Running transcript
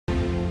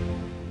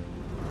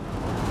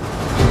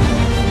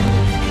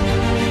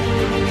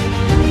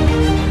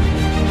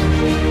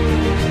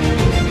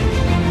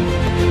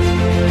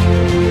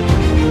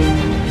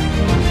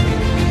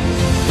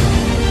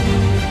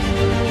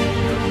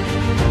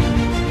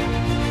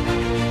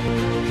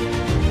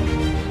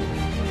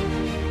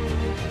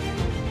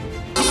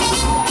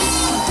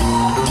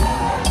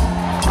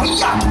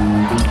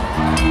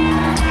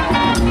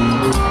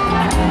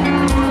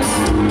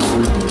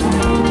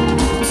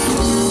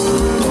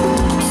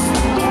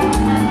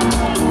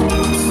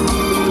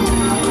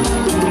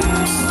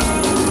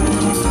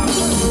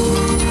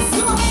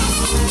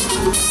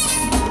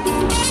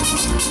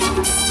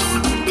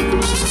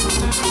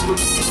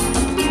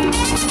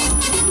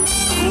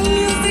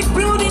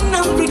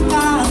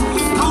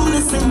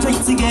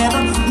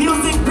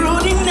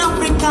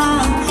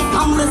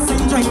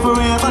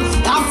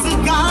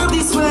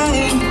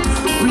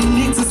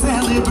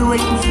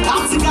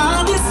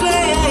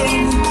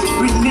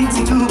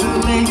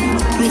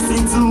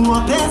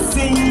what they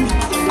sing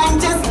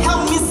and just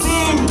help me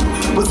sing.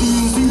 Was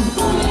easy,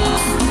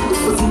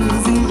 was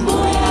easy.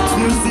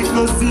 Music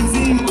was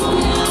easy.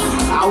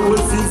 I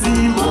was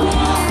easy.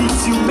 It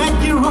should make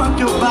you rock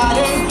your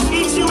body.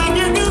 It should make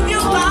you move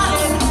your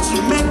body. It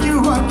should make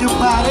you rock your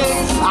body.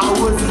 I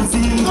was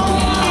easy.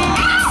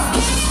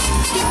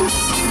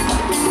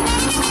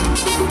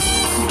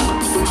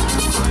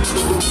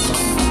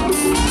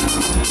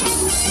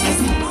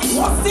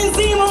 What's in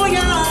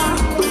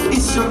Somuah?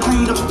 It's your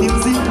kind of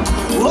music.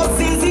 What's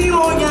in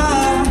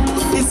Somuah?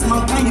 It's my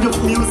kind of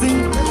music.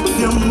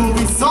 The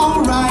movie's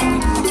alright.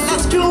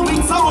 Let's do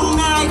it all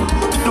night.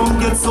 Don't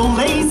get so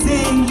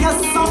lazy. Yes,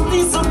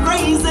 something so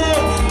crazy.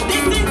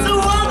 Listen to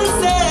what they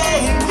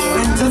say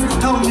and just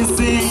help me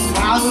sing.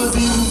 I was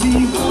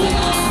easy.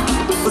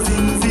 Was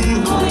easy.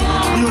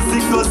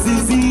 Music was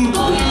easy.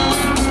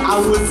 I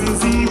was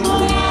easy.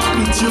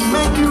 It should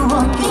make you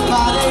rock your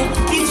body.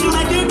 It should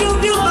make you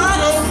move your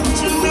body. It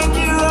should make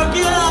you rock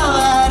your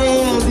body.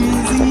 It's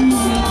easy.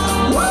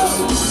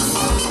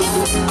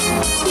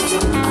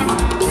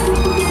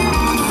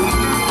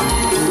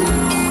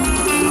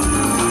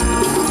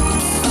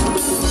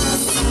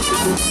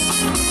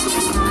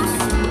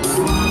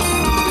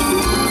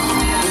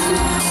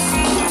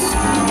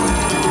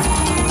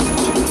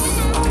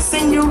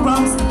 Sing your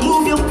arms,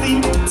 move your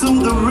feet to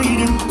the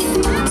rhythm.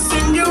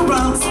 Sing your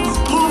arms,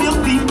 move your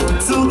feet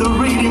to the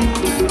rhythm.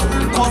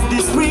 Cause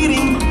this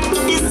rhythm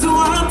is too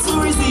hard to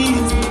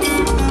resist.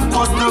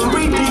 Cause the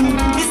rhythm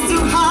is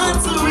too hard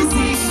to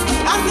resist.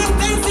 After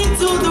dancing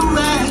to the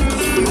rest,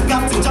 you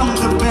got to jump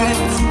the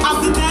best.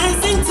 After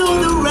dancing to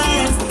the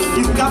rest,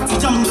 you got to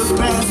jump the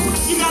best.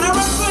 You gotta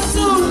rock for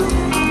two.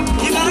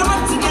 You gotta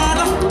rock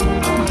together.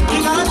 You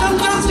gotta jump,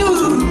 jump two.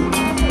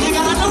 You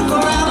gotta jump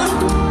forever.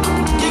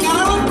 You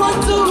gotta rock for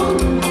two.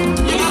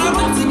 You gotta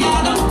rock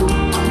together.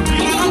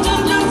 You gotta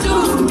jump, jump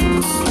two.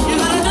 You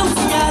gotta jump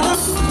together.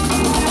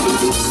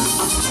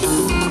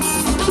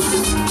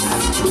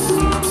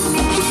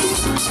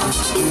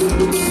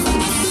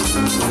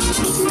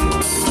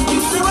 You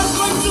gotta rock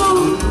for two.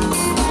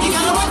 You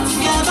gotta work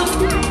together.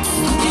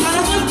 You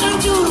gotta jump, jump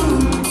two.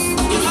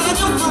 You gotta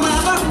jump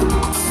forever.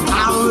 I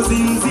was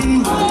easy.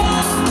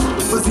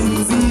 Was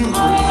easy.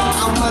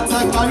 I'm about to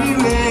carry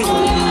away.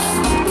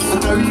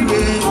 Carry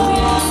away.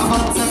 I'm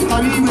about to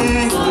carry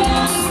away.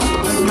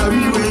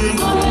 Carry away.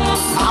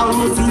 I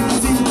was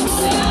easy.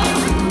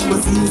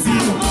 Was easy.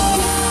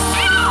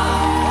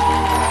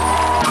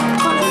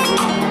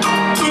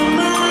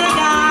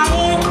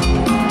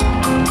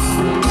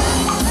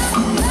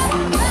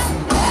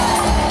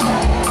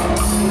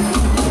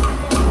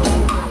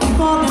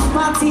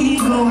 Party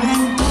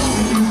going,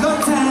 you go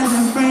tell a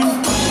friend.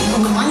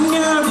 Oh, one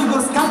year we go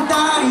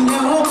scatter in the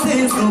whole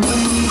place go.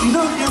 You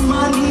don't get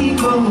money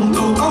go.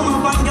 Come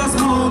up and get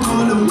smoke go.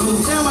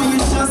 Say when you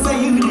just say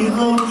you the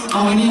hoe. I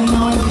want you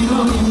know if you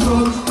know him go.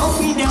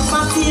 Open the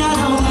party I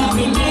don't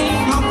every day.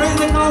 My friends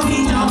they call me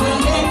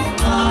Jawele,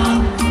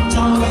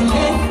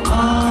 Jawele,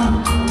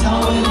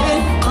 Jawele,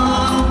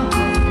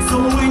 So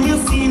when you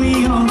see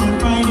me on the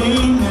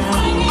Friday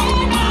night,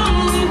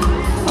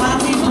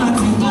 party,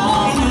 party,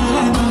 party.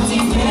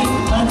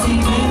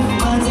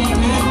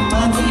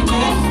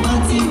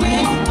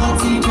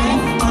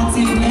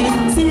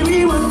 See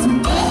me want to.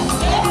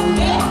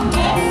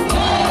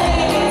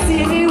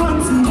 See me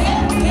want to.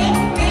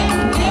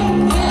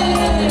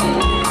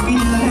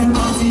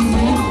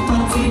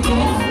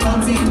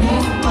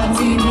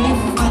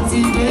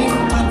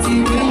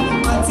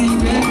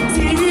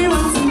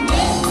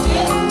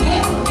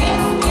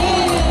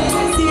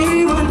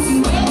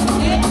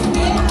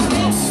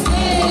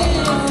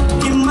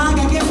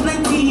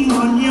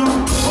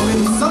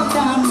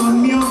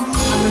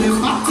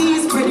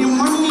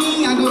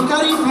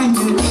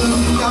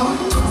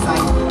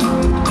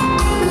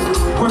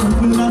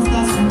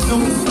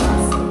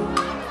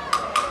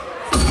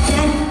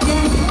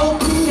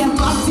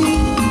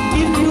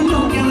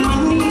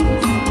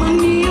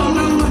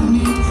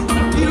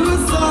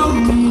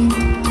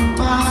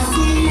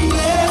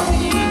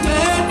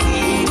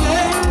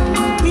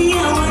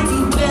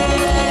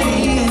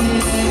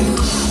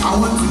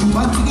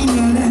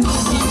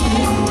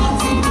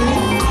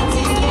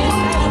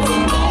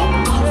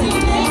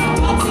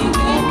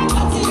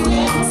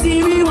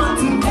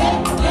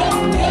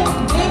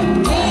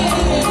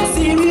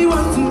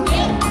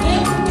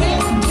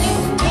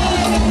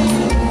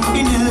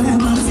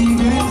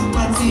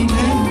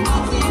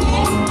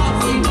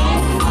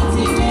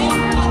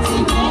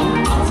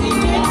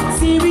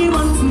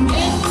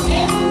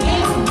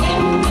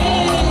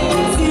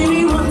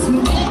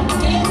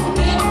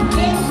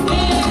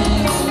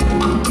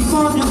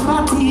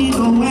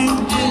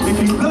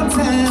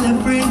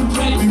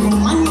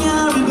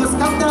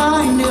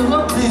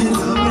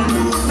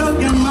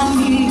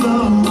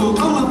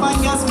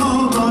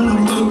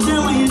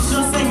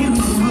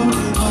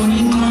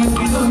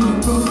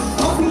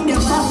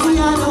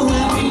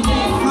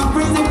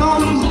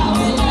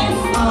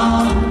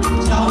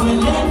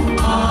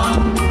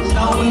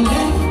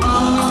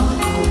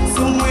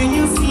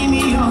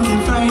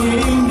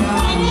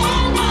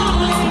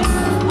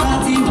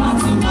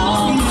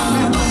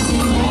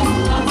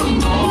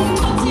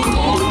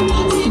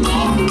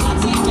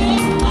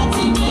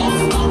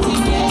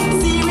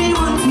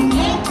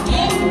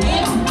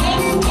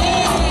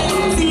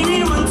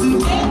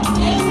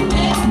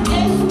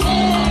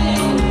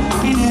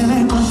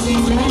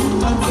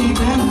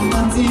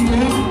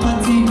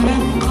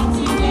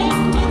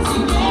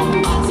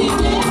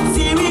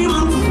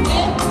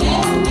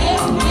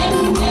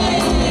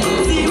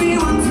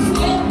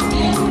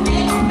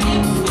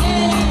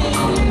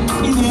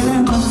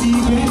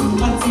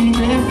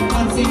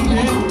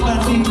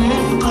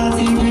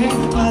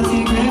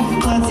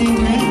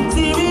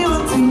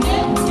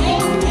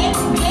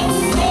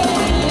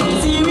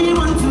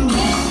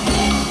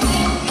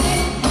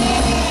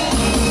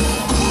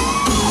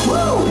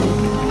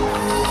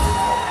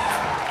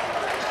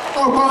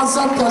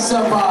 concept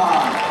Kasapa.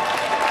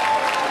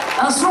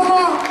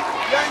 Nsoromma.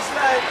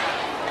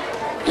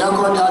 Ya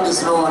go down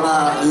this road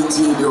na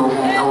inti de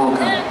omo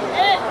ewoka.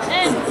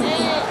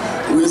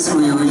 We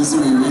see.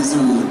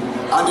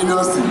 And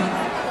Dynasty.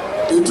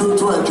 It took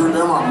to a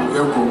junior man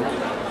yeko.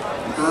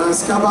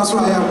 Scabaso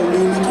I am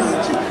really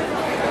catchy.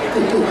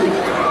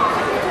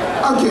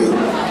 Okay.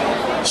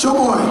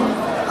 Somuah,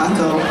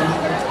 Uncle.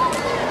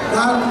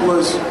 That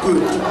was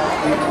good.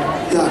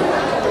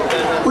 Yeah.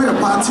 We're a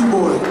party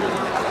boy.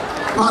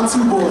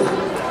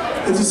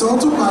 It is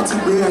also party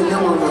boy and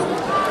young one.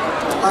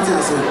 What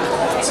I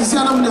said. Since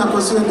I'm not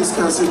pursuing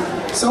discussing,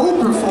 so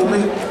we're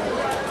performing.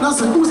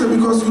 That's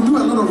because you do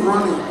a lot of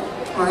running,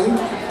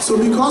 right? So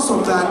because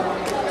of that,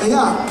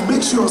 yeah,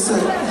 make sure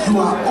that you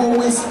are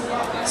always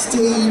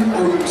staying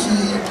on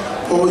key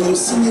or you're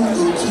singing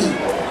in key.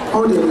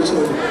 All the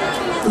original.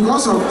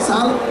 Because of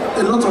that,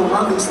 a lot of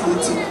runners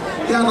meeting.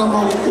 They are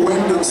not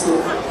wending so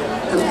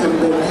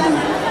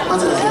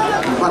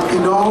but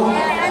in all,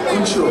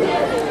 good show.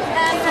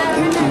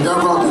 Thank you.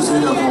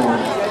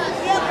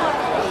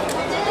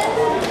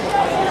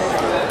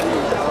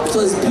 It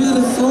was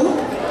beautiful.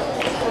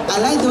 I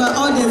like the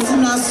audience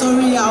in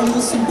sorry, I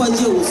almost super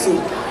also.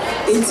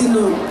 18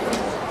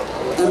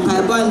 and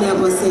Paiba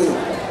never say,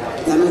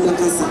 Yamaka.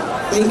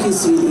 Thank you,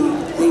 sweetie.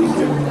 Thank you.